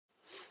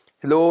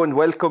Hello and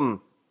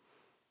welcome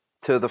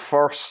to the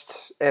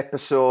first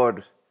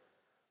episode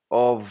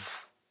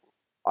of.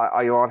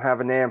 I don't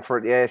have a name for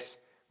it yet.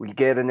 We'll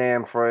get a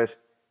name for it.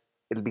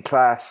 It'll be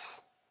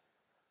class.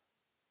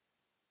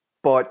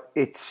 But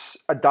it's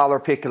a Dollar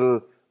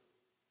Pickle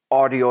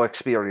audio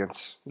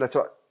experience. That's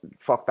what.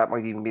 Fuck, that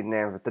might even be the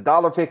name of it. The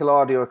Dollar Pickle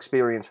audio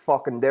experience.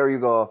 Fucking there you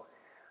go.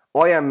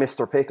 I am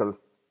Mr. Pickle,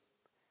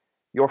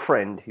 your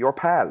friend, your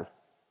pal.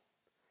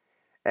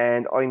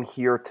 And I'm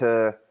here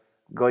to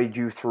guide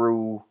you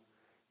through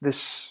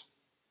this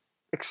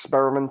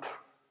experiment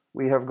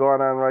we have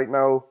going on right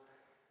now,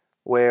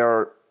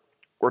 where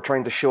we're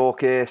trying to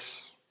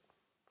showcase,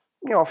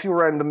 a few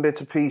random bits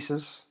and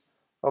pieces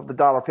of the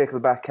Dollar Pickle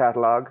back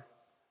catalogue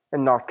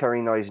and North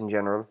Kerry Noise in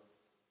general.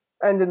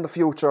 And in the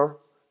future,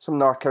 some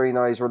North Kerry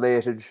Noise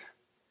related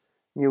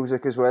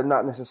music as well,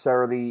 not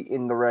necessarily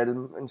in the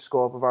realm and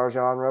scope of our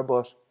genre,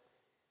 but,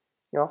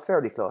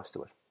 fairly close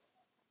to it.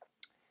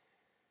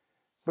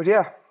 But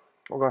yeah,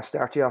 we're going to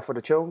start you off with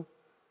a tune.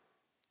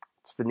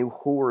 It's the new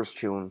Whores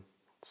tune.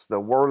 It's the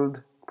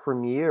world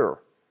premiere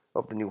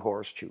of the new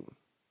Whores tune.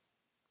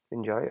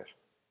 Enjoy it.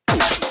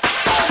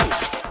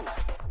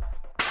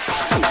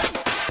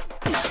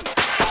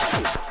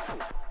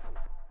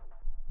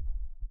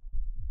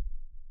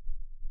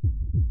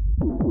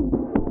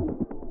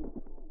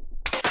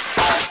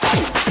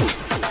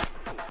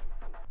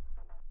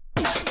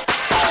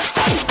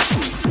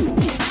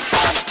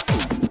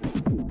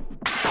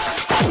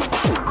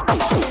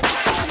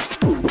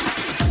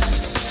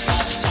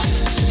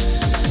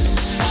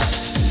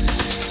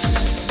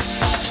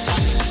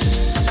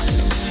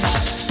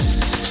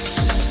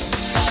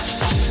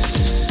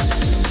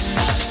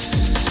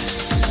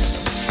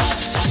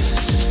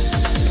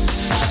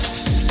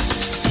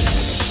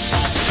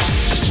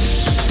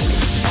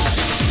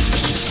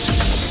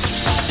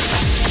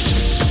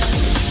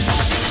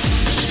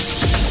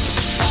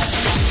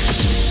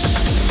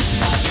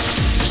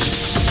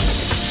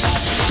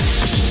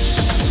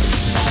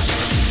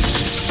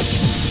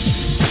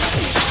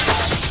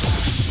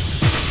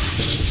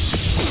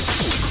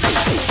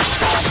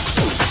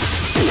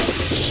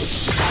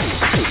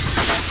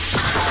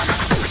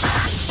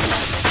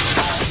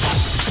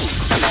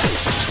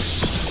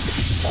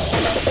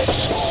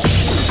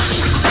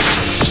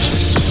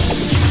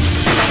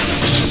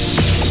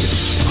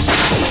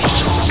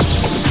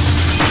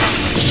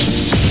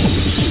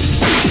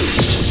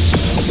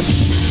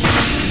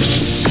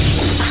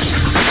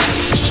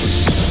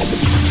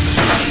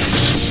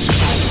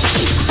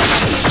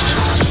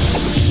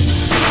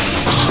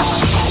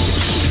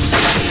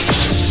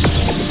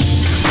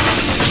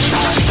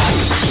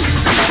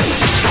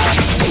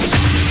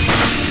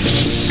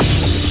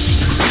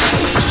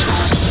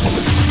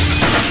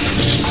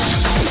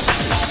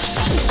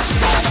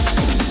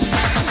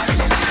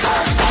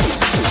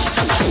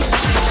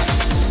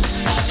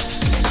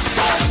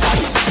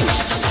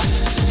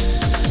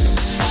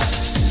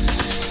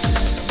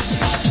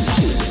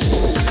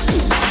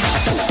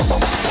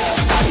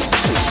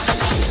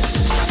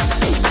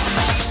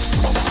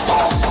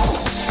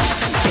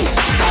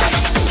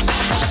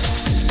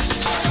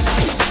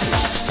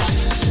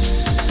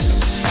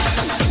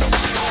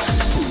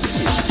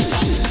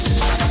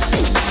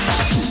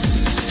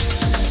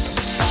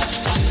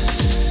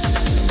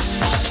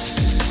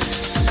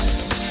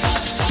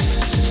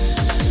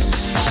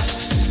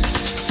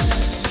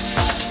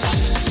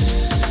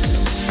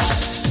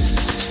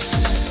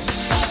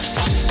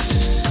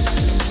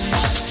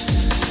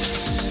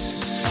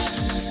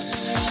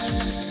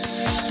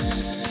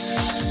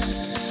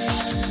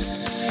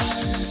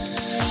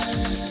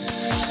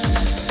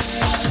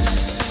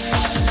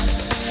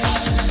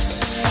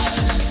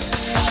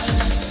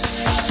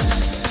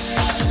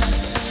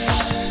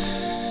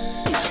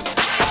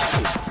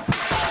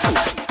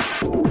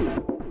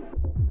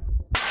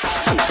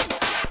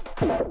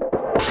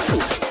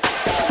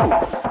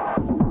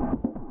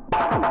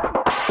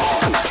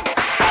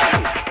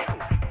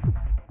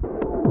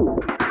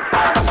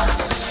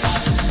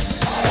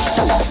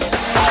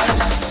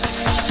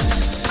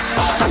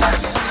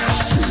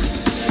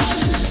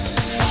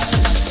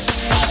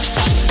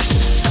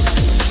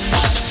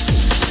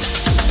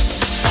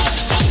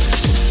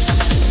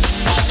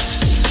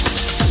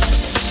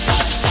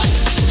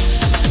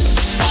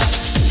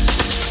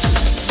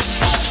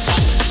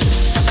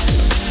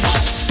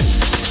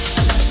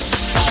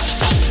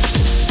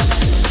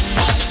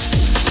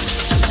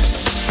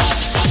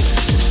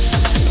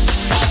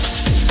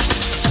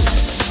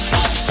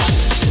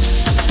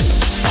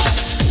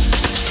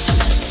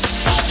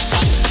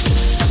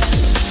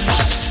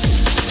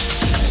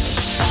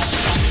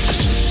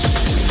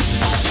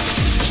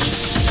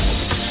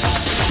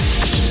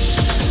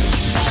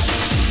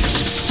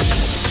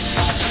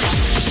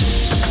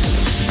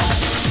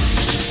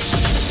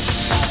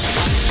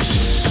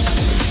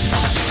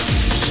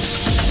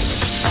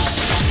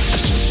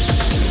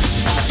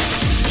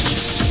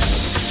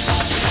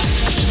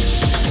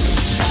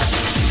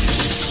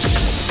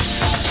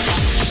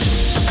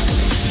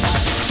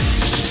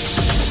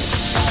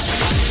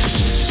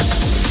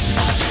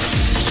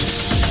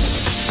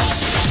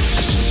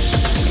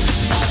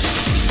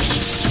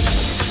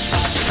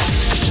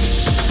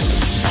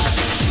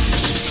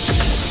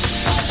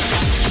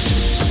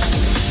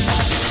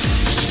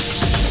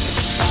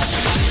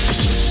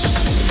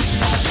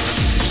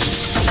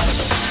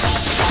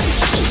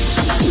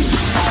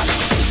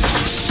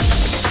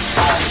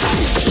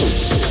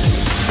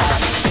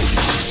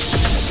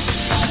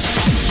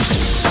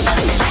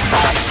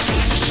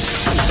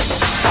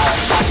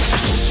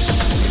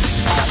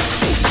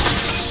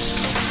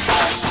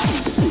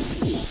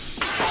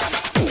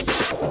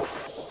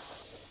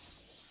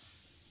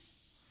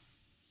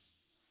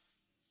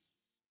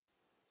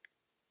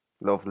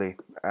 Lovely.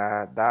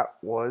 That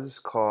was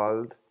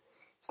called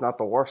It's Not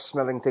the Worst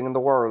Smelling Thing in the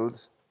World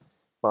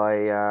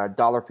by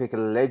Dollar Pickle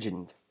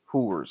legend,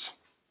 Hoovers.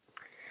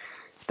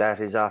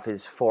 That is off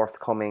his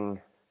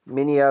forthcoming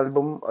mini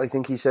album, I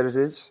think he said it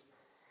is.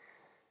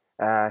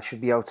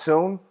 Should be out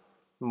soon.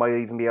 Might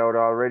even be out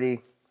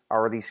already.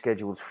 Our release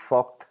schedule's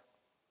fucked.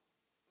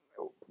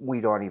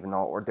 We don't even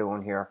know what we're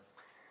doing here.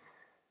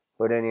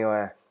 But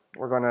anyway,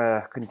 we're going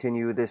to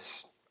continue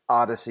this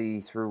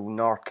odyssey through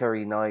North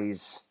Kerry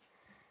Noise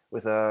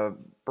with a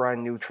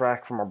brand new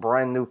track from a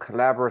brand new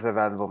collaborative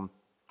album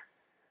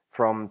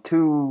from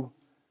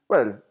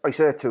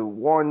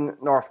one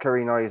North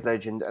Kerry Noise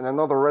legend and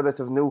another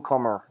relative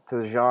newcomer to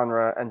the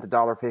genre and to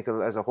Dollar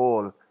Pickle as a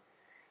whole.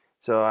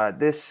 So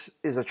this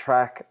is a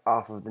track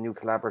off of the new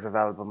collaborative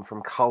album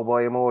from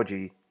Cowboy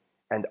Emoji,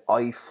 and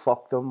I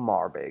Fucked 'Em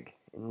More Big.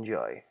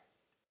 Enjoy.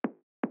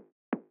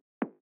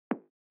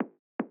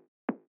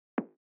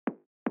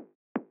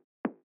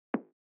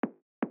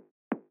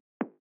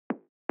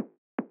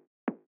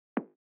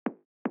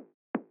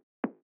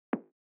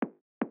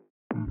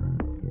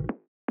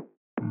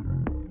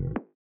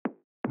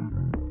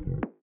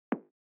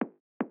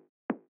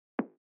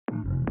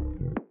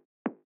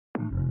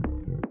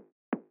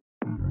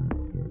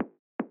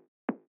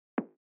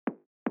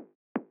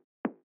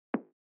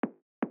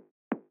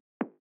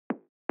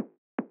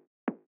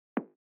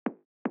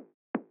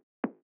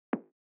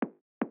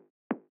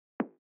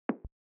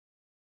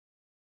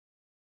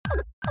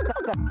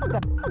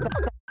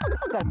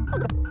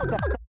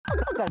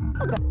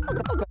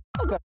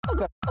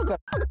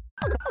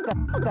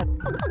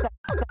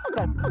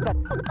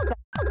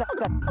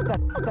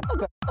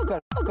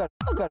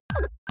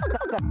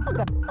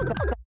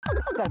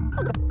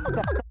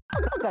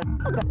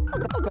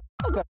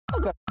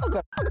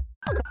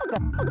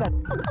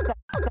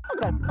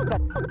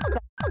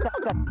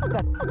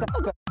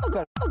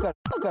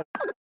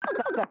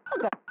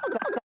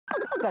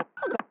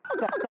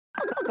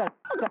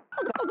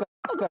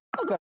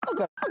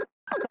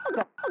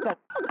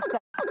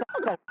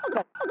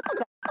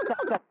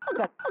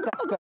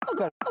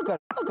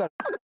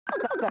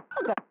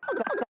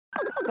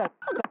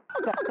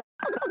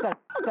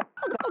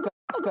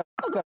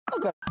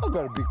 I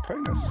got a big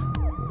penis,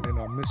 and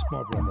I miss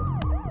my brother.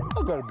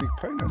 I got a big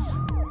penis,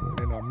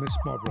 and I miss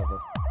my brother.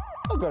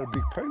 I got a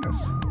big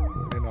penis,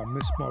 and I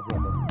miss my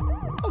brother.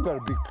 I got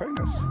a big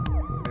penis,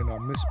 and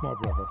I miss my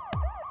brother.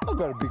 I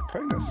got a big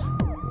penis,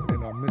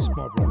 and I miss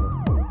my brother.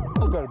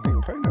 I got a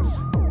big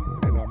penis,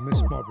 and I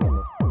miss my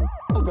brother.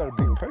 I got a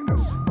big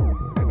penis,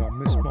 and I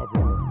miss my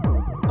brother.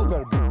 I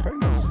got a big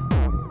penis, and I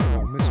miss my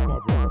brother.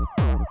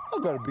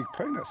 I got a big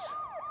penis,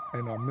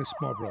 and I miss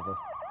my brother.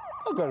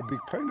 I got a big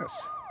penis,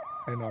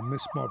 and I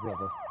miss my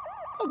brother.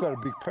 I got a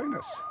big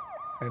penis,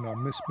 and I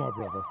miss my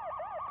brother.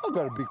 I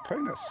got a big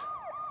penis,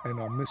 and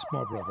I miss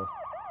my brother.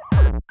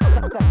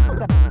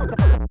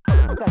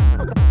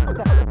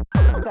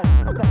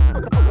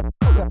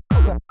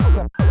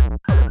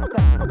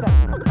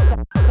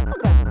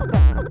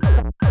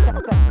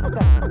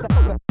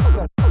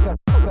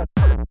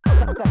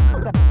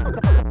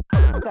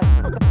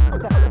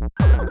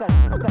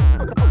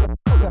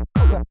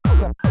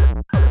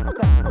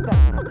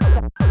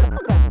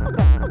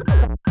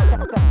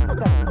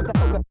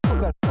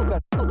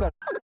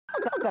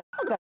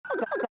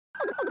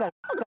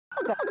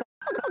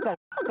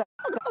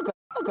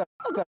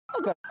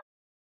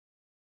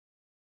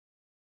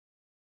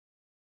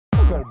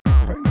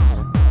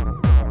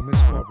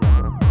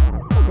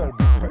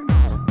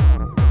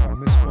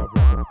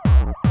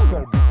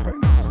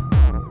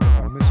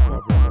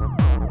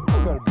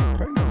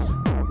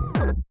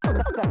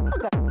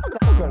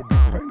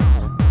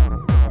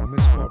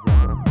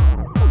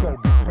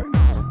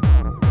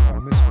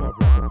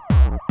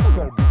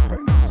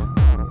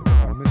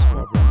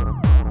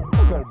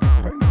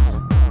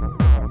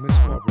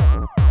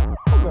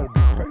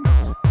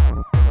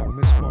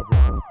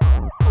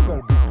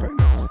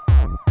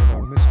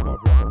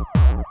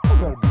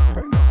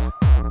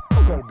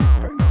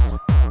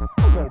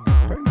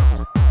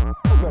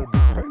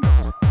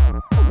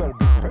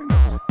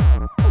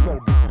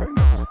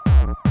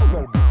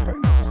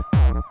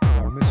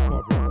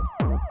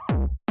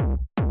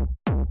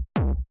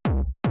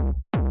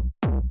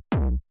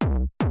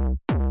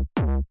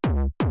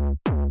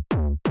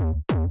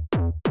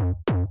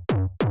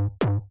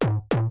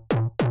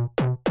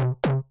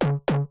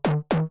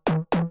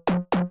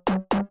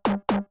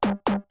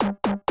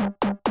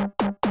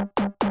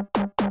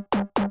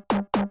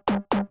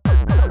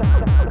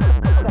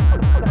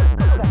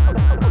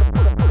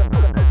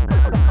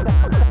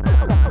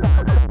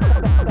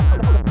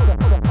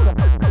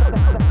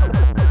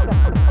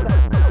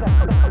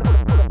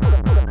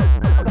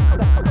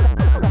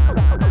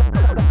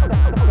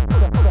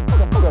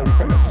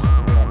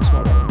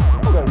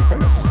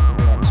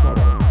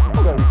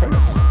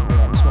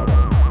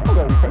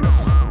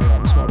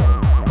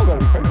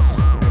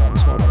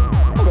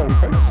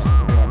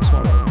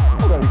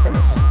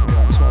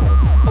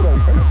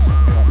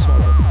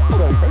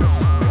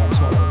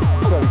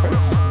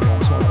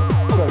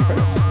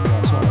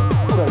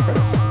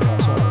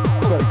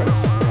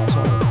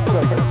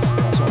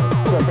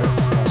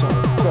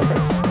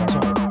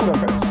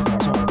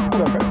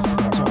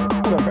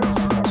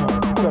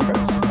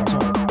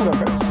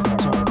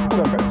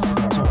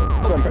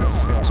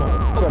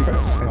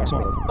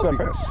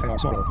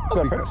 swallow. I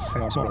got a penis,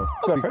 and I swallow.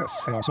 I got a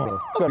penis, and I swallow.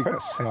 I got a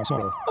penis, and I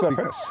swallow. I got a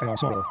penis, and I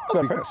swallow. I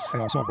got a penis,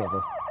 and I swallow,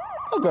 brother.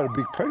 I got a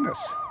big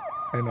penis,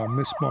 and I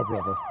miss my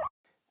brother.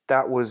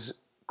 That was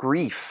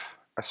Grief,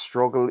 a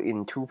struggle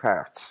in two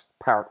parts.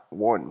 Part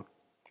 1.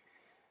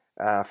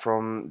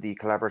 From the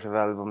collaborative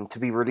album To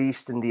Be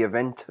Released in the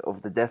Event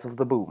of the Death of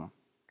the Boom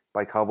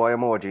by Cowboy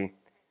Emoji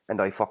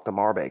and I Fucked a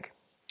Morbeg.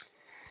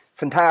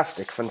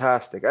 Fantastic,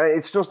 fantastic.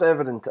 It's just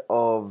evident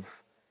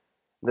of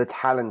the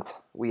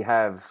talent we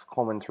have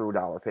coming through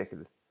Dollar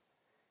Pickle.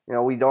 You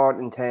know, we don't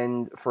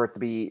intend for it to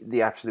be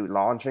the absolute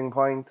launching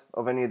point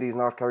of any of these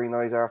North Kerry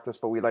Noise artists,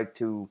 but we like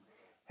to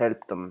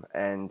help them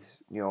and,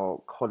 you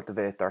know,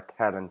 cultivate their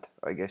talent,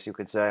 I guess you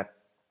could say.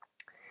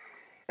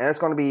 And it's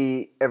going to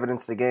be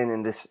evidenced again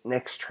in this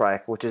next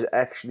track, which is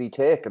actually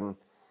taken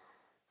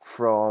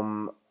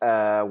from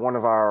one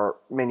of our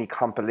many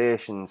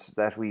compilations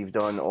that we've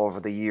done over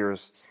the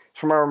years. It's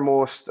from our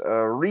most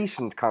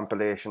recent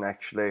compilation,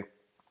 actually.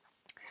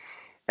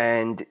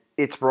 And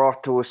it's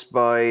brought to us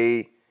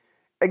by,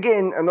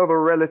 again,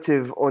 another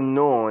relative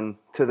unknown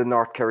to the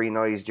North Kerry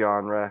Noise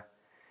genre.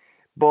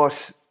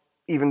 But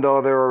even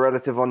though they're a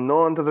relative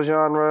unknown to the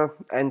genre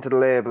and to the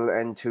label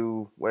and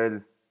to,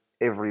 well,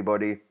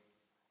 everybody,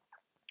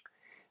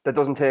 that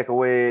doesn't take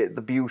away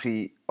the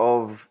beauty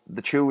of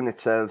the tune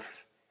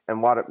itself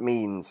and what it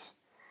means.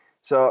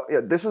 So,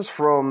 yeah, this is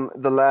from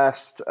the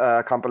last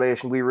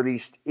compilation we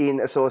released in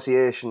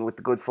association with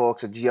the good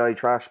folks at GI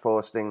Trash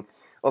Posting,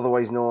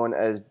 otherwise known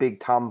as Big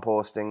Tom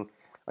Posting.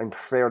 I'm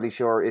fairly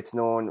sure it's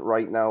known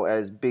right now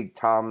as Big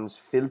Tom's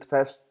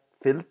Filfest?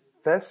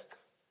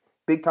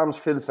 Big Tom's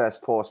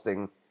Filfest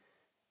Posting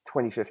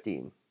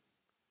 2015.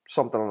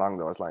 Something along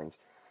those lines.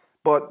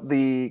 But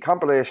the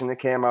compilation that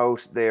came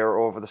out there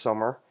over the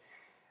summer,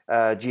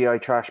 GI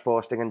Trash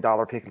Posting and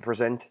Dollar Pickle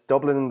present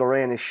Dublin in the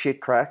Rain is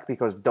shit crack,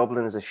 because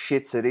Dublin is a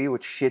shit city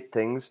with shit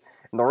things,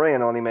 and the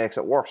rain only makes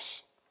it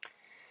worse.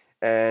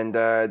 And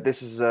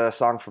this is a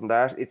song from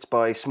that. It's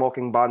by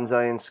Smoking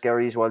Bonsai and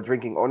Skerries While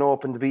Drinking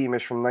Unopened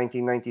Beamish from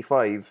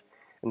 1995,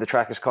 and the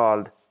track is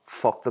called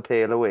Fuck the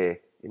Pale Away.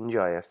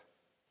 Enjoy it.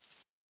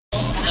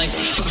 It's like,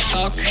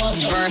 fuck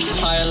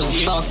Versatile,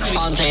 fuck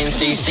Fontaine's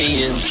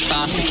DC, and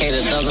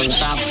sophisticated Dublin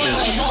shops, and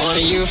one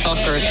of you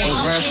fuckers from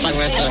Versatile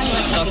went to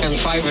fucking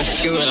private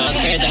school and I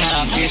paid the head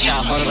off you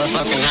shop out of a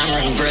fucking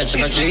Hamilton Bridge,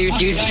 but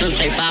you still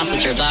take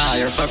passenger dad,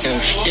 you're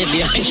fucking dead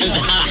behind your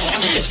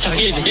dad, so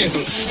you do.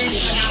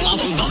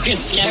 Awful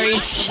fucking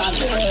scaries.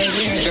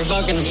 Your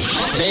fucking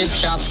vape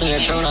shops and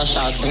your donut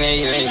shops,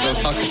 maybe go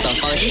fuck yourself.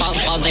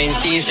 Fontaine's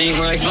DC,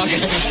 more like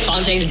fucking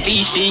Fontaine's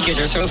BC, because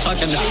you're so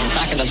fucking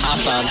back in the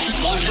past, lads.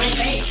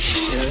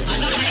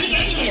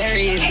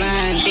 Scaries,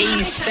 man,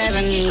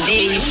 D7,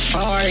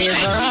 D4,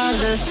 yous are all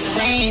the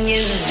same,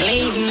 yous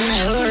bleeding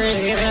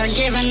whores, yous are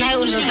giving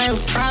out about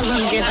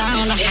problems you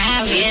don't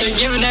have, yous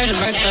You're giving out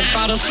about the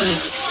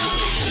Protestants.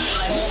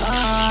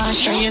 Oh,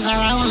 sure, yous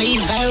are only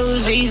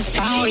bowsies,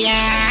 so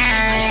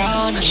yeah.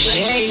 Oh,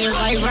 Jesus,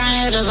 I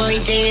ran out of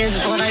ideas,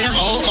 but I just...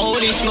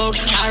 Only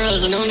smokes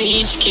carols and only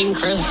eats King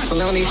Crisps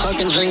and only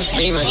fucking drinks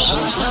Beamish.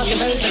 talk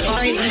about the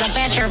boys in the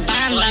better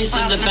band, I'm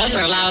And the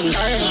better lads,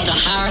 the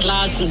hard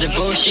lads and the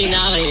Bosheen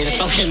Alley, the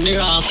fucking new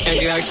Oscar,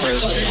 New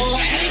Oxford.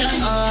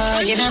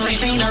 You never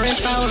seen a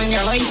risol in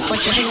your life,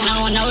 but you think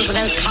no one knows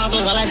about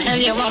coddle. Well, I tell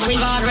you what,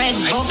 we've all read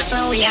books,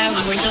 so yeah,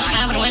 we just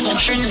haven't went to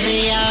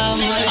Trinity.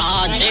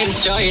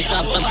 James Joyce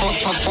at the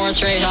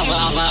portrait of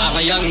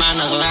a young man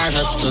as an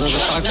artist, and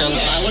the fucking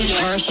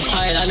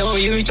Versatile. I know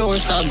you don't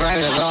sell brown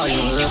at all,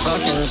 you're the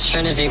fucking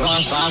Trinity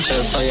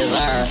bastards, so you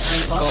are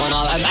going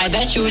on. I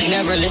bet you've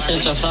never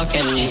listened to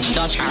fucking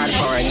Dutch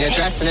hardcore, and you're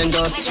dressing in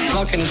those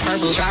fucking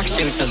purple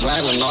tracksuits as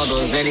well in all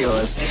those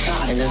videos,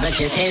 and I bet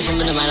you hate him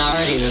in the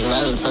minorities as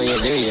well, so you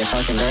do, you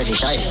fucking dirty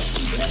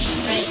shites.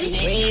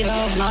 We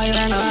love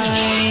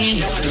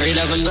 909. We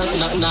love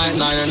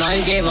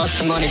 909 gave us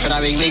the money for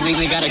that. We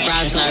got a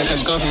grant now,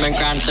 a government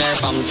grant there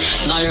from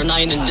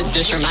 909 and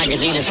District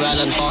Magazine as well,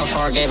 and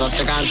 4 gave us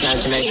the grants now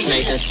to make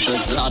this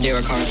audio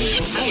recording.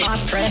 Hot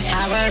press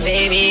have our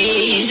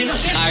babies.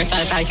 Alright,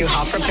 thank you,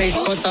 Hot Press. Please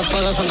put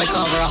us on the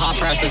cover of Hot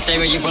Press, and say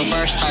when you put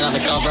Versatile on the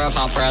cover of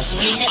Hot Press,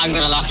 I'm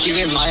gonna lock you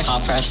in my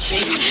Hot Press. I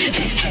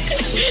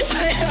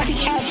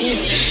can't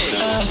eat.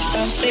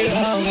 That's too.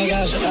 Oh my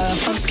gosh.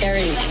 Fuck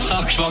Scaries.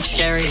 Fuck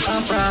Scaries.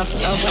 Fuck Ross.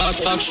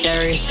 Fuck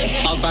Scaries.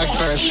 Fuck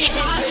Oxford.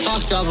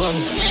 Fuck Dublin.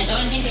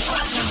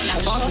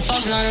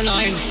 Fuck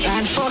 909.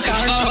 And fuck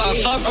our.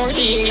 Fuck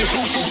RTE.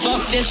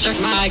 Fuck District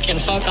Mag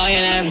and fuck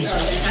I&M.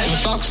 And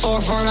fuck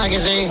 44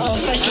 Magazine.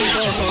 Especially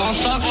 44.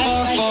 Fuck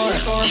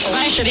 44.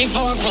 Especially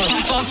 44.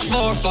 Fuck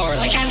 44.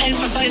 I can't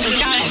emphasize it.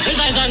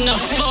 Besides that, no.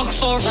 Fuck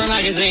 44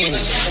 Magazine.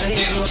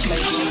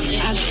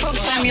 And fuck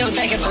Samuel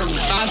Beckett.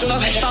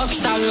 Fuck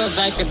Samuel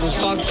Beckett and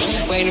fuck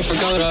Waiting for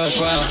Godot as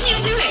well.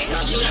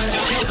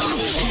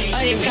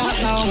 I've got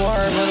no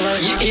more.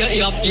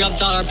 You up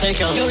Dollar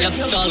Pickle. You up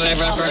Skullwave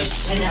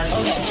Records. And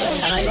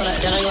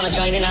I'm gonna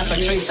join in after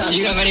 3 songs. Do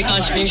you have any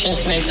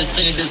contributions to make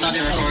this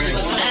audio recording?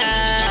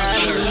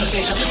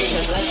 So,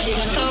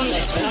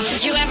 did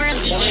you ever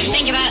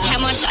think about how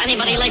much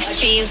anybody likes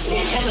cheese?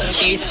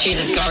 Cheese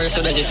is gorgeous,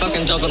 so that you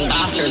fucking Dublin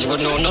bastards would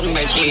know nothing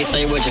about cheese, so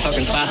you would, you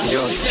fucking spastic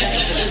jokes.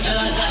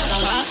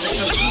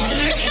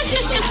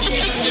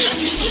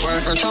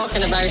 We're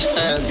talking about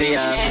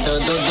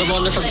the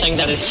wonderful thing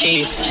that is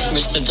cheese,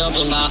 which the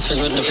Dublin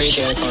bastards wouldn't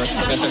appreciate, of course,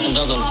 because they're from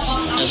Dublin.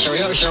 And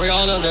sure we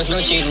all know there's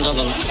no cheese in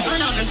Dublin. Oh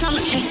no, there's no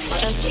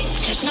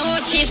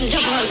cheese in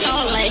Dublin at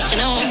all, like,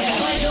 you know.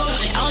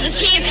 All the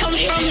cheese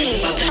comes from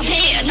the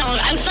pail, no,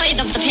 outside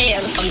of the pail.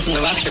 It comes in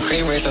the wax or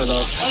creamery, so it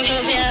does. Oh, it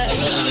does, yeah.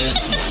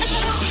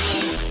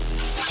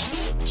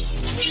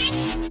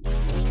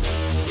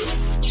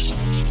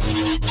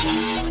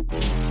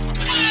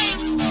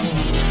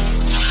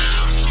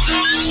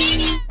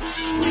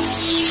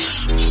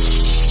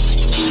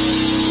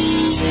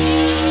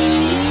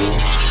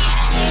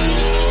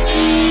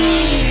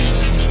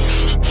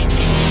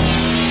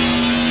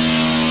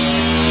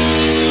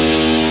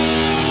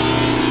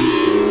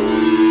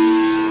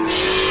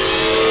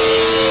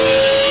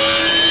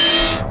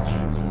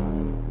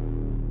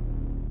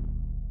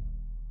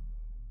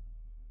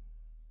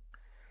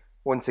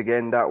 Once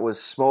again, that was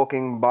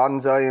Smoking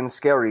Bonsai and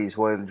Skerries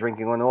while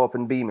drinking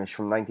unopened Beamish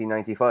from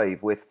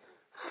 1995 with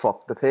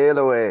Fuck the Pail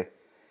Away.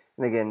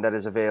 And again, that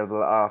is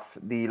available off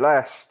the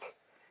last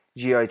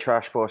GI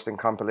Trash Posting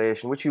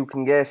compilation, which you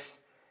can get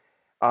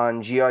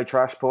on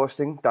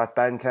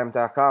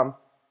gitrashposting.bandcamp.com,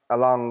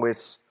 along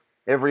with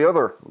every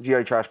other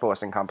GI Trash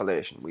Posting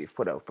compilation we've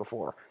put out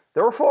before.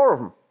 There were 4 of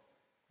them,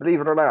 believe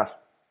it or not.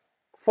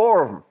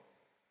 4 of them.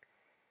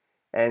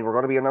 And we're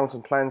going to be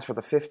announcing plans for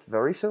the 5th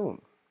very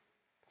soon.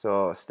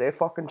 So stay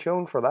fucking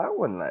tuned for that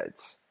one,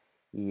 lads.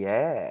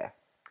 Yeah.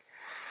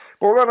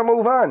 But we're going to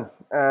move on.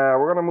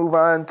 We're going to move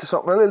on to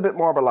something a little bit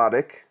more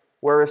melodic.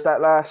 Whereas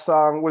that last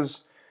song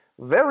was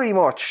very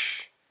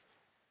much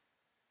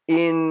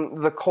in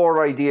the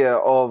core idea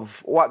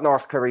of what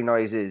North Kerry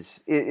Noise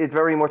is. It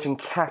very much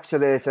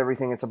encapsulates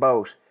everything it's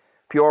about.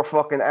 Pure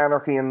fucking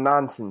anarchy and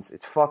nonsense.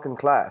 It's fucking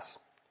class.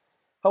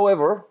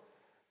 However,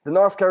 the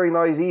North Kerry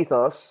Noise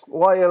ethos,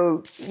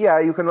 while, yeah,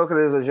 you can look at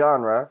it as a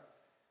genre,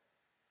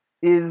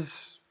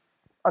 is,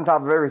 on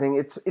top of everything,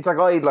 it's a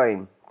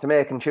guideline to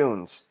making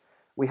tunes.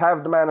 We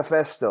have the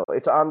manifesto.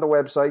 It's on the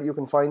website. You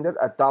can find it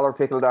at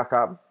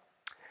 $pickle.com.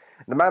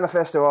 The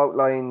manifesto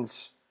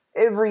outlines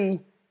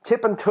every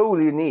tip and tool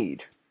you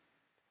need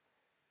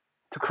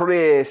to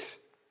create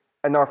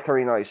a North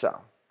Kerry Noise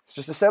song. It's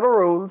just a set of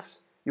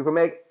rules. You can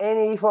make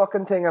any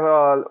fucking thing at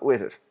all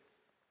with it.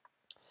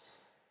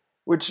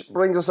 Which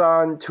brings us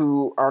on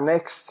to our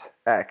next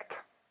act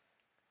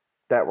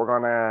that we're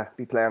going to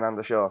be playing on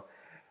the show.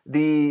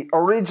 The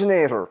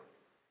originator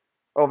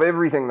of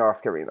everything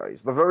North Kerry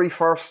Noise. The very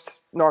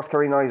first North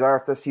Kerry Noise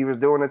artist. He was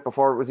doing it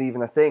before it was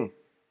even a thing.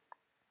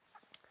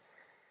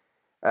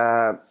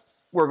 We're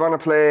going to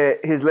play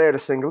his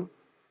latest single.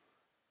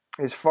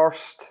 His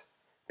first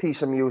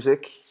piece of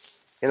music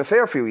in a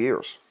fair few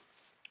years.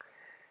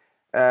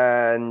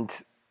 And,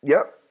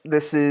 yep,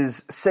 this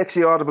is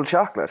Sexy Audible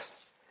Chocolate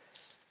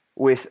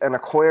with an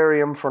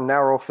aquarium for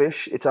narrow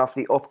fish. It's off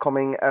the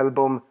upcoming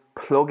album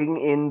Plugging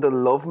in the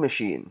Love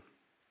Machine.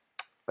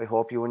 I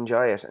hope you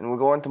enjoy it. And we'll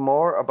go on to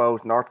more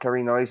about North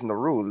Kerry Noise and the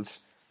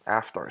rules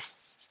after it.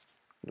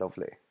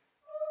 Lovely.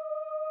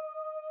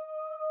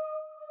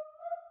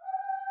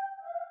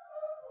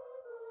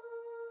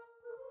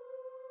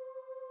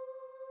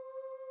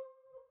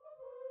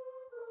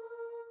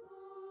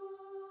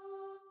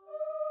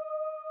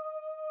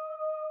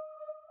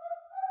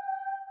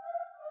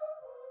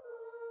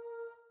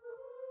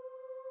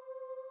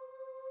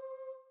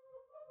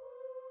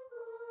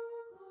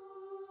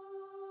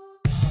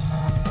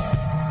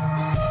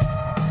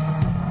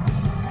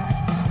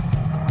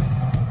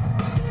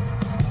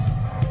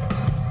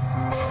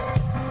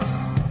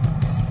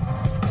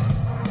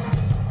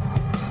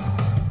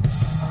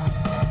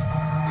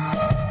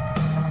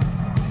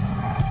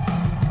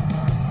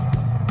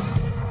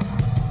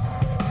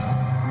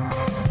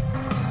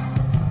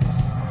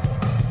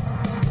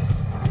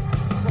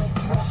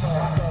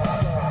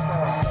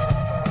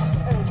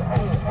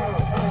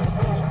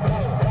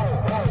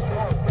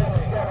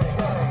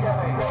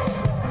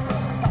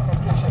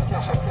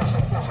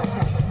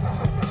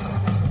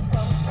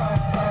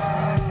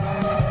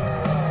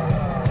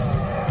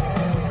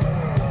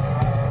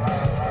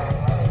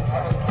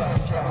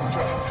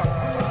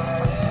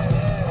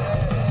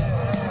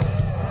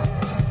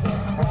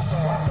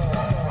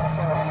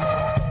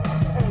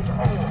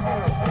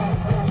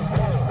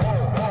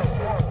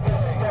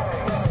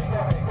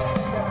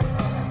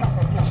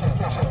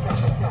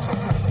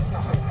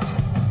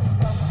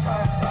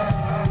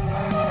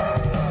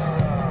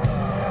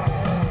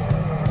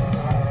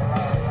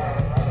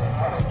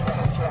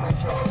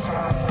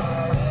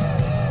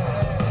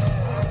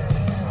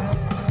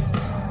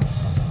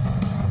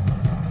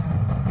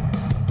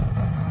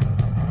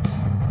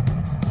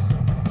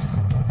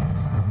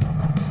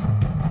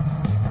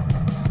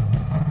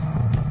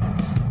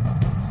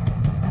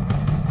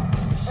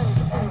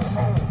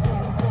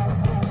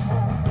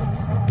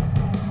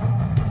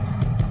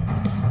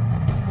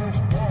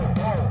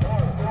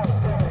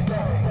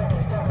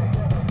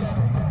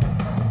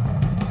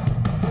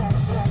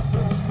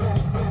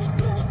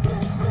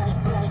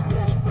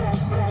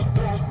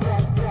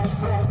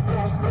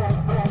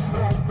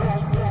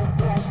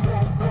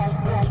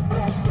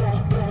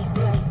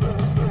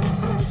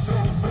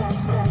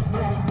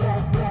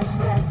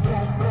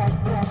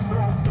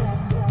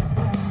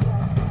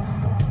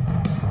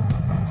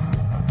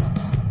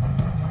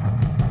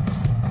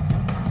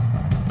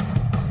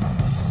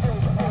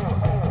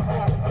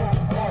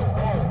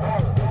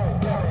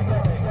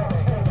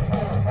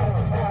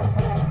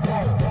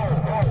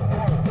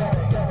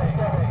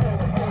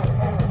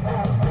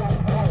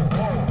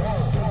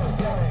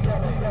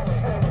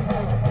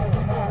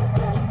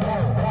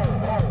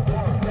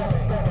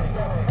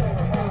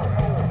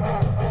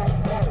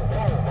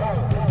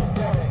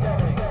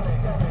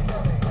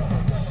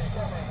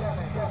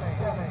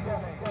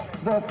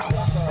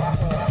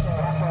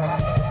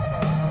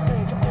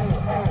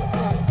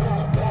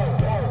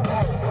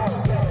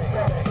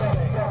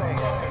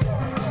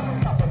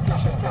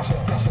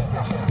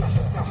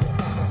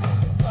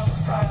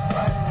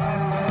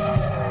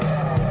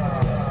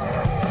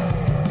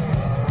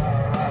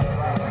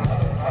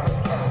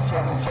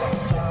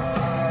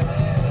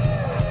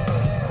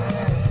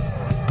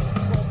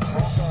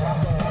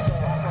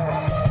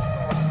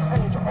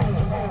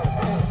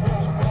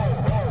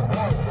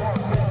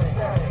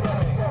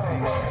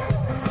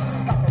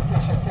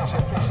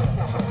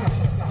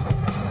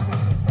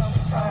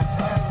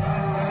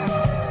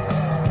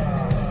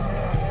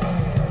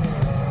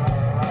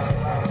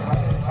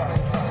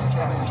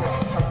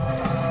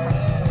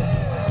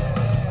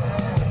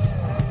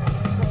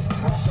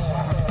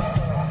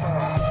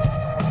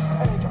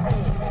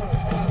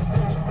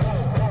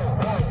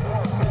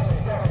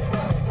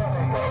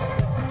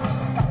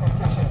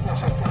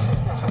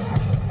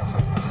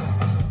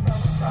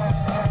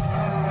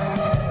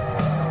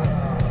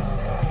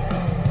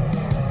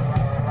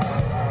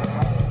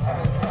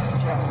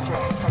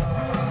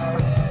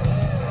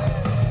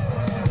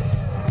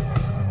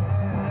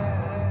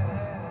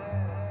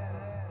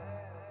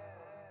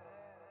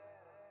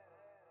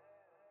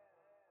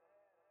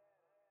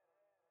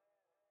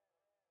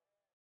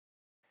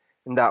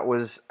 And that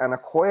was An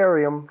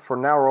Aquarium for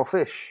Narrow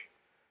Fish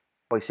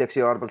by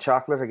 60 Audible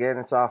Chocolate. Again,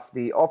 it's off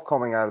the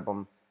upcoming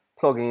album,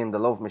 Plugging in the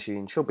Love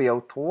Machine. Should be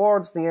out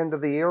towards the end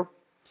of the year.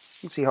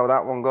 We'll see how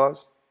that one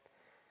goes.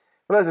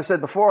 But as I said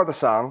before the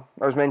song,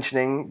 I was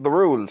mentioning the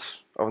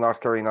rules of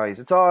North Kerry Noise.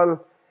 It's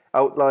all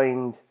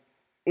outlined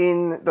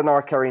in the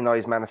North Kerry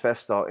Noise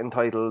manifesto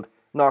entitled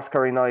North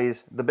Kerry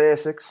Noise, The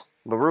Basics,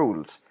 The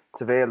Rules.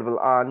 It's available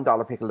on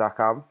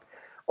dollarpickle.com.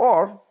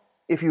 Or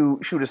if you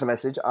shoot us a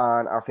message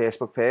on our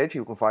Facebook page,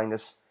 you can find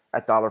us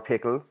at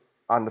 $pickle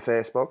on the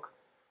Facebook,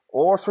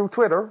 or through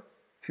Twitter,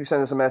 if you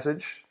send us a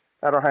message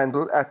at our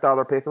handle at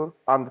 $pickle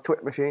on the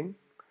Twitter machine.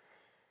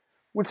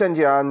 We'll send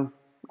you on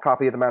a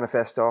copy of the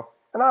manifesto,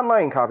 an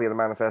online copy of the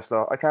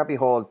manifesto. I can't be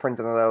hauled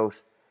printing it out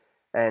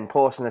and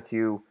posting it to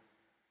you.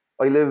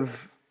 I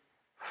live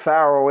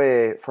far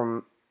away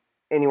from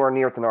anywhere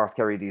near to North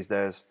Kerry these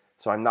days,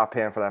 so I'm not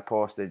paying for that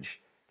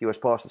postage. The US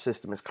postal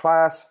system is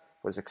class,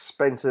 it was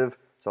expensive,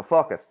 so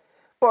fuck it.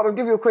 But I'll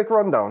give you a quick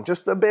rundown,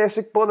 just the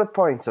basic bullet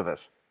points of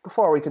it,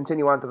 before we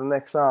continue on to the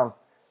next song.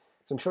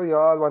 So I'm sure you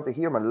all want to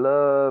hear my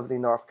lovely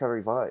North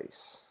Kerry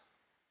voice.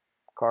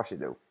 Of course you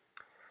do.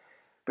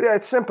 But yeah,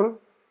 it's simple.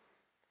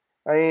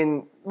 I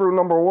mean, rule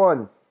number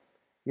 1,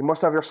 you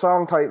must have your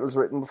song titles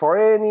written before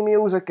any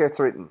music gets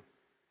written.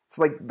 It's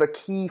like the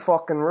key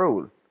fucking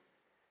rule.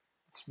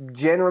 It's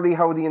generally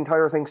how the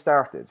entire thing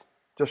started.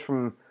 Just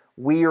from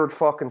weird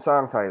fucking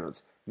song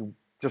titles. You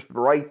just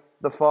write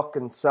the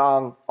fucking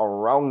song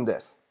around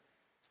it.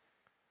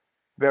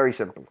 Very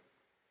simple.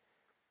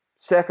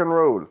 Second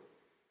rule,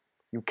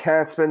 you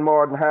can't spend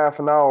more than half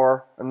an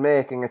hour on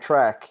making a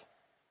track.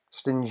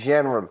 Just in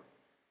general.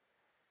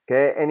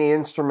 Okay, any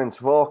instruments,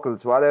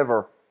 vocals,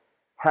 whatever,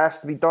 has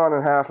to be done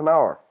in half an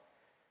hour.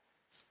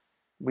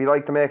 We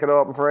like to make it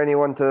open for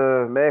anyone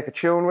to make a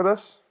tune with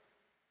us,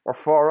 or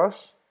for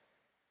us.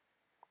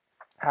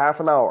 Half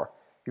an hour.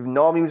 If you've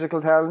no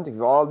musical talent, if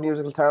you've all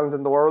musical talent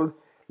in the world,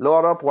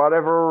 load up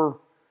whatever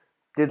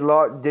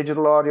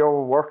digital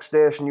audio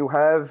workstation you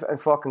have and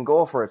fucking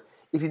go for it.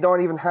 If you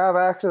don't even have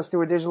access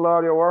to a digital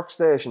audio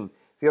workstation,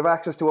 if you have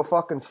access to a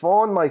fucking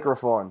phone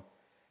microphone,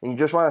 and you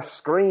just want to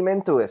scream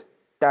into it,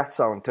 that's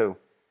sound too.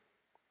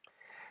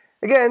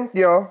 Again,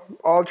 you know,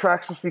 all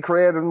tracks must be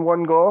created in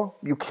one go.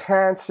 You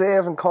can't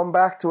save and come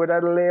back to it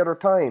at a later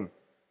time.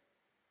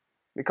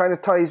 It kind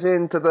of ties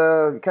into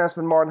you can't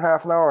spend more than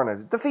half an hour on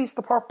it. It defeats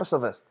the purpose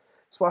of it.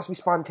 It's supposed to be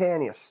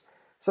spontaneous.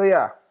 So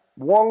yeah,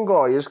 one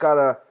go. You just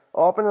gotta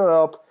open it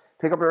up,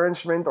 pick up your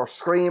instrument or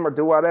scream or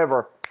do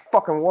whatever.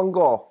 Fucking one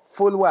go.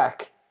 Full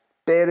whack.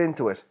 Bed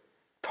into it.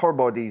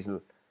 Turbo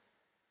diesel.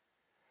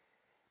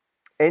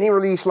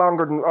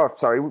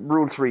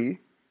 Rule 3.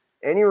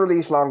 Any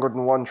release longer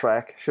than one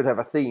track should have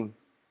a theme,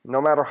 no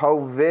matter how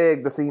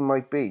vague the theme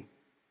might be.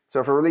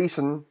 So if you're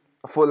releasing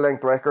a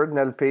full-length record, an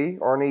LP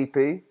or an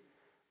EP,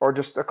 or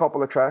just a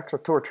couple of tracks or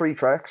 2 or 3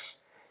 tracks,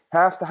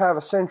 have to have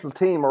a central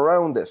theme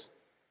around it.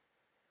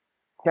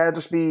 Can't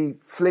just be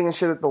flinging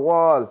shit at the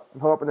wall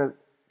and hoping it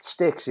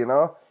sticks, you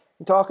know.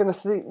 I'm talking a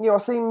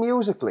theme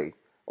musically,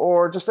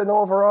 or just an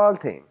overall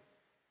theme.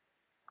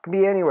 It can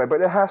be anyway,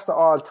 but it has to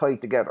all tie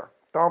together.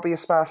 Don't be a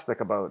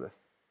spastic about it.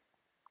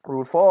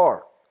 Rule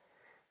 4.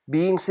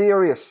 Being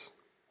serious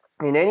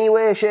in any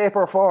way, shape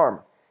or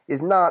form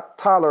is not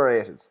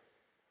tolerated.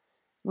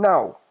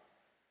 Now,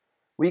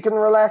 we can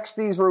relax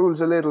these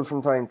rules a little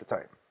from time to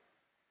time.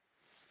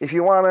 If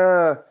you want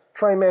to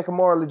try and make a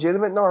more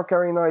legitimate North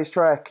Kerry Noise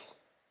track,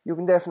 you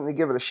can definitely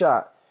give it a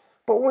shot.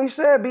 But when we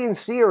say being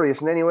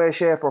serious in any way,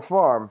 shape or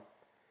form,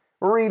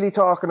 we're really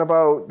talking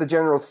about the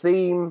general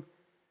theme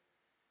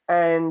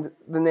and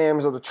the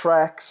names of the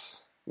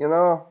tracks, you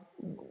know.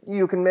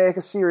 You can make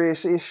a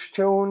serious-ish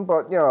tune,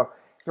 but, you know,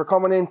 if you're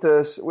coming into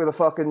this with a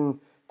fucking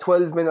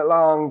 12-minute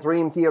long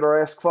Dream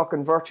Theater-esque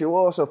fucking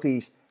virtuoso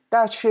piece.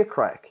 That's shit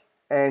crack.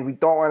 And we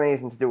don't want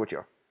anything to do with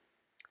you.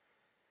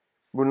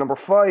 Rule number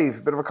 5,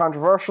 a bit of a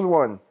controversial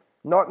one.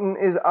 Nothing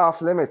is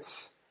off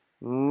limits.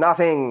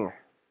 Nothing.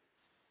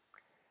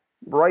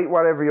 Write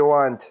whatever you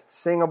want.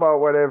 Sing about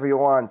whatever you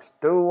want.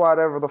 Do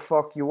whatever the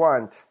fuck you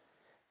want.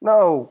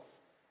 No.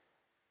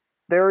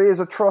 There is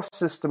a trust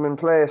system in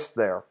place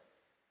there.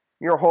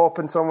 You're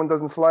hoping someone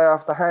doesn't fly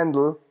off the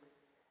handle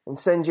and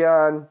send you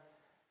on,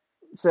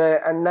 say,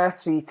 a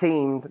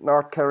Nazi-themed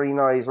North Kerry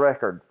Noise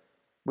record.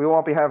 We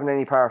won't be having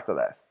any part of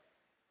that.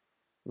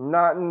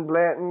 Nothing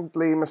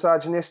blatantly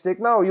misogynistic.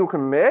 No, you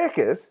can make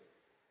it.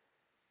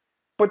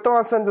 But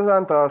don't send it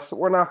on to us.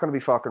 We're not going to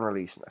be fucking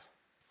releasing it.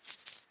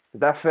 Is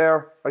that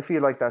fair? I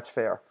feel like that's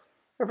fair.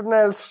 Everything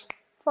else,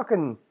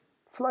 fucking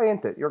fly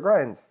into it. You're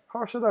grand.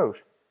 Horse it out.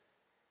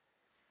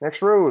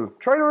 Next rule.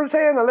 Try to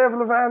retain a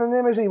level of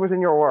anonymity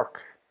within your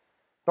work.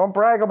 Don't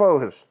brag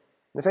about it.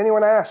 And if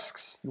anyone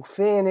asks, you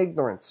feign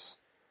ignorance.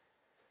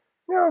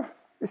 You know,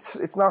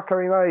 it's not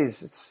Kerry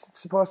Noise. It's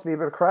supposed to be a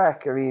bit of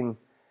crack. I mean,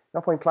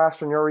 no point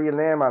plastering your real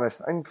name on it.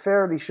 I'm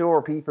fairly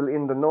sure people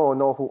in the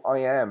know who I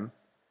am.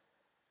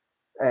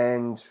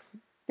 And,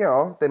 you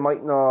know, they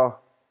might know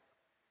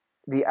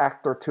the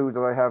act or two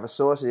that I have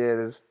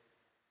associated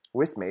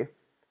with me,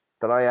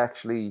 that I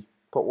actually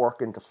put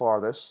work into for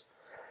this.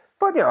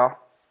 But, you know,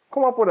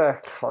 come up with a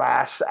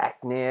class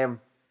act name.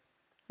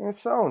 And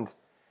it's sound.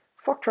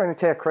 Fuck trying to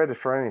take credit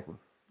for anything.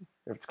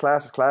 If it's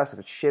class, it's class. If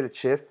it's shit, it's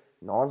shit.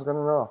 No one's going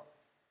to know.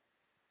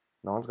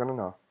 No one's going to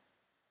know.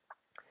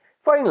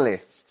 Finally,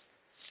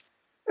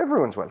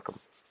 everyone's welcome.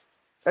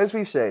 As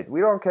we've said, we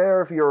don't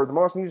care if you're the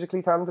most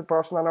musically talented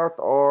person on earth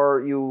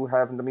or you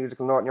haven't a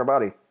musical note in your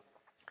body.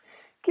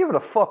 Give it a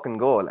fucking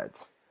go,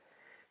 lads.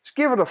 Just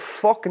give it a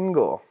fucking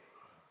go.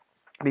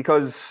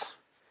 Because,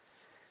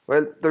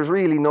 well, there's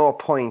really no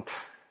point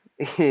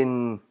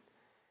in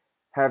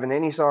having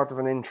any sort of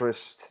an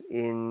interest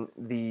in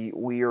the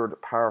weird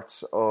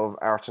parts of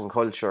arts and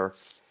culture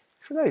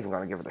if you're not even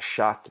going to give it a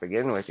shot to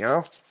begin with, you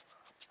know?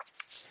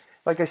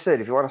 Like I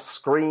said, if you want to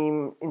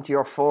scream into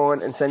your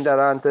phone and send that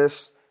on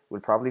this,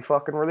 we'll probably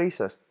fucking release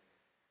it.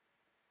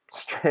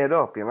 Straight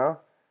up, you know?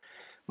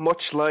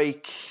 Much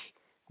like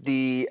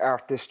the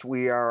artist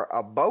we are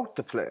about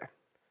to play.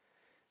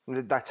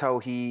 That's how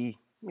he,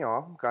 you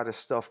know, got his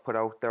stuff put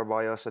out there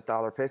by us at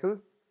Pickle.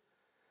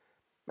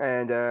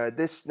 And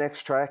this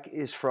next track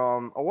is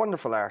from a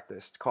wonderful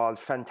artist called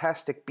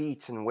Fantastic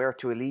Beats and Where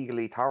to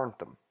Illegally Torrent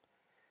Them.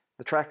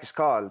 The track is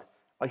called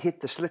I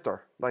Hit the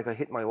Slitter Like I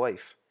Hit My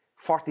Wife,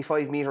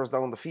 45 metres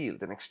down the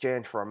field in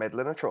exchange for a medal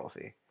and a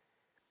trophy.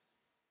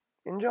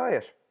 Enjoy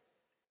it.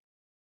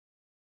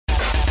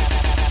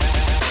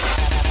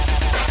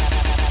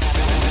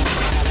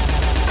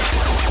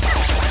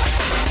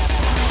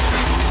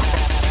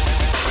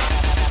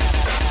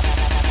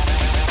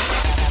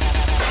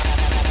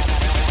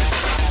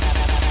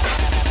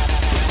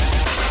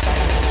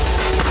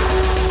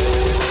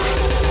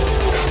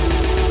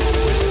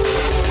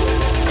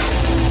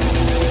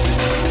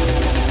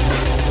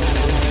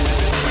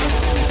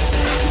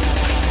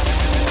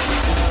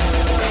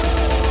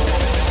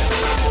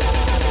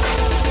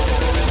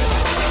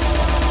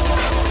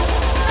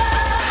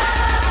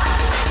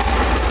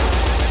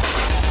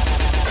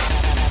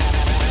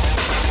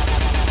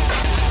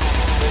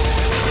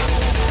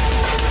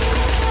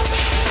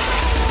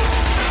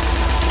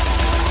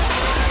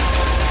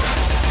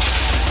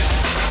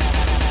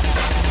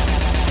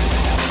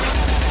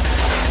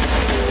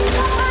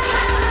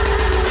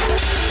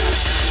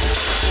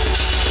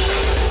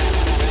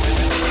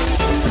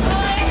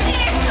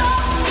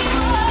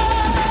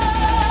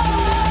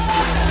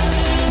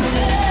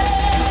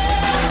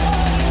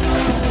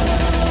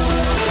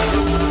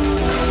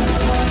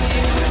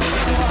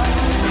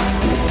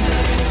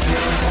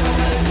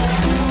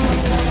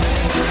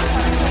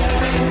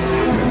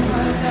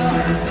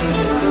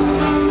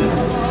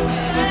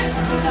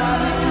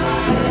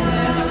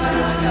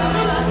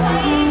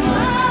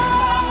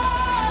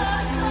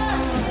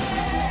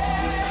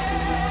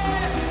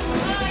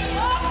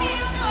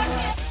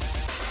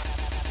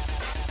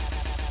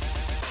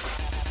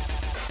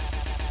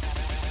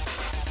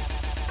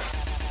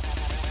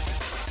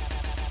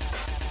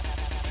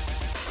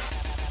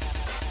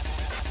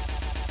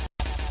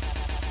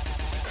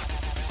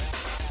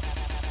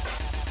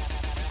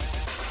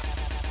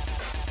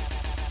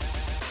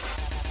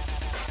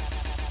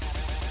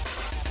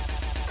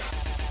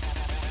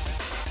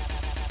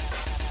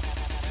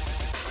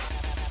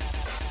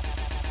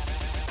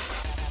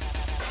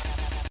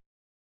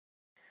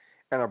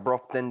 An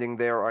abrupt ending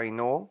there, I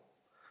know.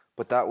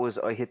 But that was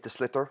I Hit the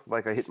Slitter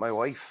Like I Hit My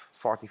Wife,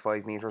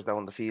 45 metres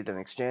down the field in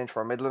exchange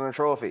for a medal and a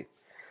trophy,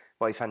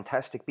 by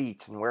Fantastic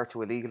Beats and Where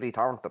to Illegally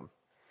Torrent Them.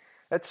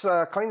 It's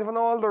kind of an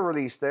older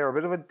release there, a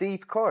bit of a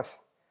deep cut.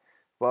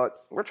 But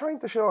we're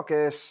trying to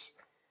showcase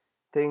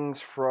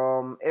things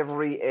from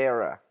every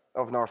era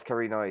of North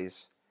Kerry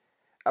Noise.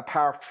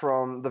 Apart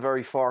from the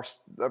very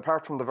first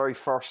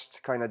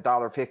kind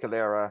of Pickle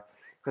era,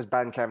 because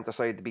Bandcamp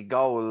decided to be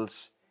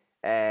Goals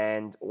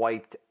and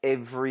wiped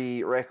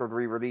every record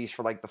we released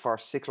for like the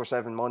first 6 or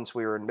 7 months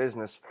we were in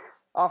business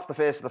off the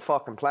face of the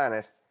fucking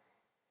planet.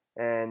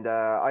 And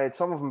I had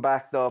some of them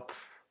backed up,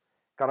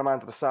 got them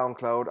onto the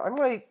SoundCloud. I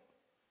might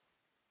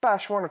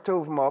bash 1 or 2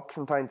 of them up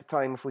from time to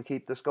time if we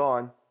keep this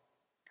going.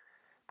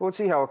 But we'll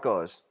see how it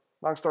goes.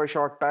 Long story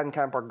short,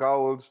 Bandcamp are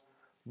gold,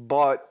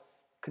 but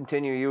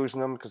continue using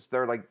them because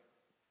they're like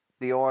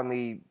the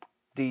only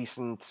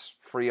decent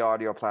free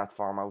audio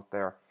platform out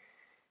there.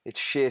 It's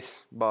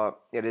shit, but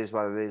it is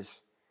what it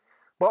is.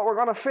 But we're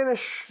going to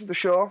finish the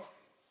show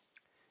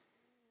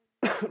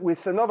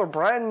with another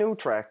brand new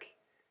track.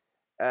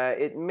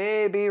 It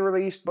may be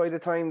released by the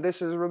time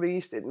this is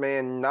released. It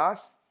may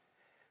not.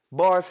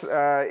 But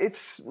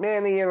it's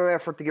mainly in an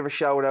effort to give a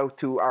shout out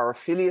to our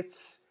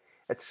affiliates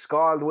at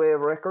Scald Wave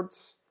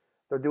Records.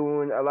 They're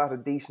doing a lot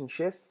of decent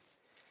shit.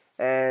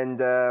 And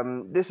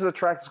this is a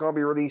track that's going to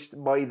be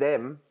released by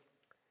them.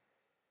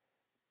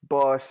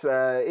 But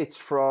it's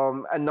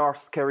from a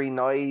North Kerry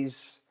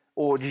Noise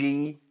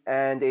OG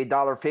and a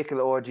Dollar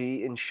Pickle OG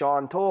in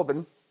Sean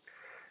Tobin,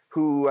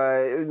 who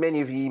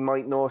many of you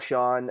might know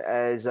Sean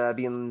as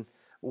being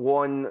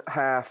one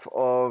half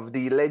of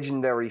the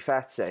legendary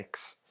Fat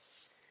Sex.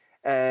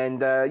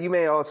 And you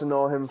may also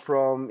know him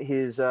from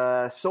his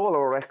solo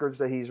records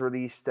that he's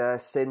released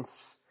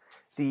since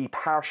the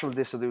partial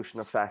dissolution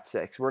of Fat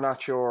Sex. We're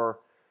not sure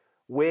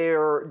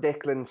where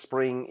Declan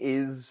Spring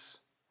is.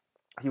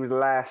 He was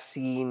last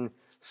seen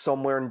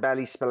somewhere in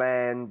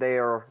Ballyspillane,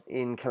 there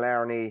in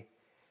Killarney.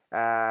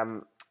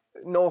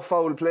 No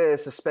foul play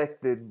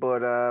suspected,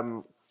 but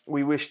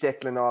we wish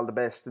Declan all the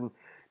best. And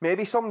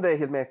maybe someday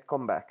he'll make a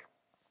comeback.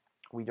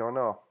 We don't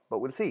know, but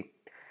we'll see.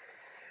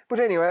 But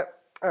anyway,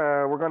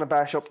 we're going to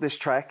bash up this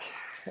track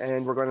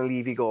and we're going to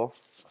leave you go.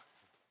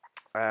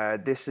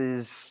 This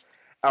is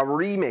a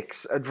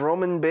remix, a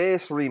drum and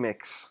bass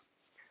remix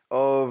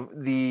of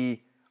the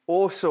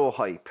oh so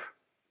hype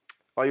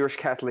Irish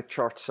Catholic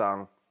Church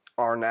song,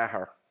 Our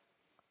Nahar.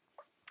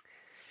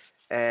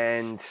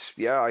 And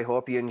yeah, I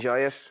hope you enjoy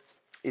it.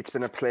 It's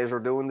been a pleasure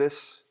doing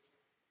this.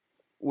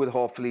 We'll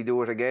hopefully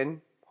do it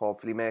again.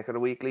 Hopefully make it a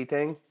weekly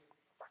thing.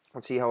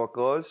 We'll see how it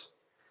goes.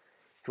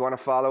 If you want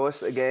to follow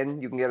us,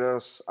 again, you can get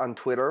us on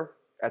Twitter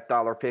at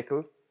Dollar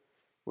Pickle.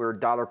 We're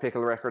Dollar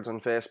Pickle Records on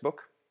Facebook.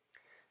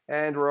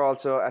 And we're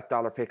also at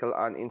Dollar Pickle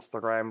on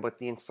Instagram, but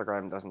the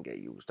Instagram doesn't get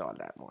used all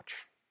that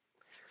much.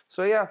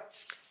 So yeah,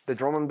 the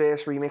drum and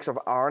bass remix of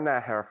Our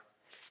Nahar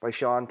by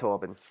Sean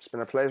Tobin. It's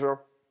been a pleasure.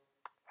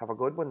 Have a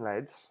good one,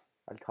 lads.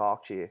 I'll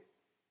talk to you.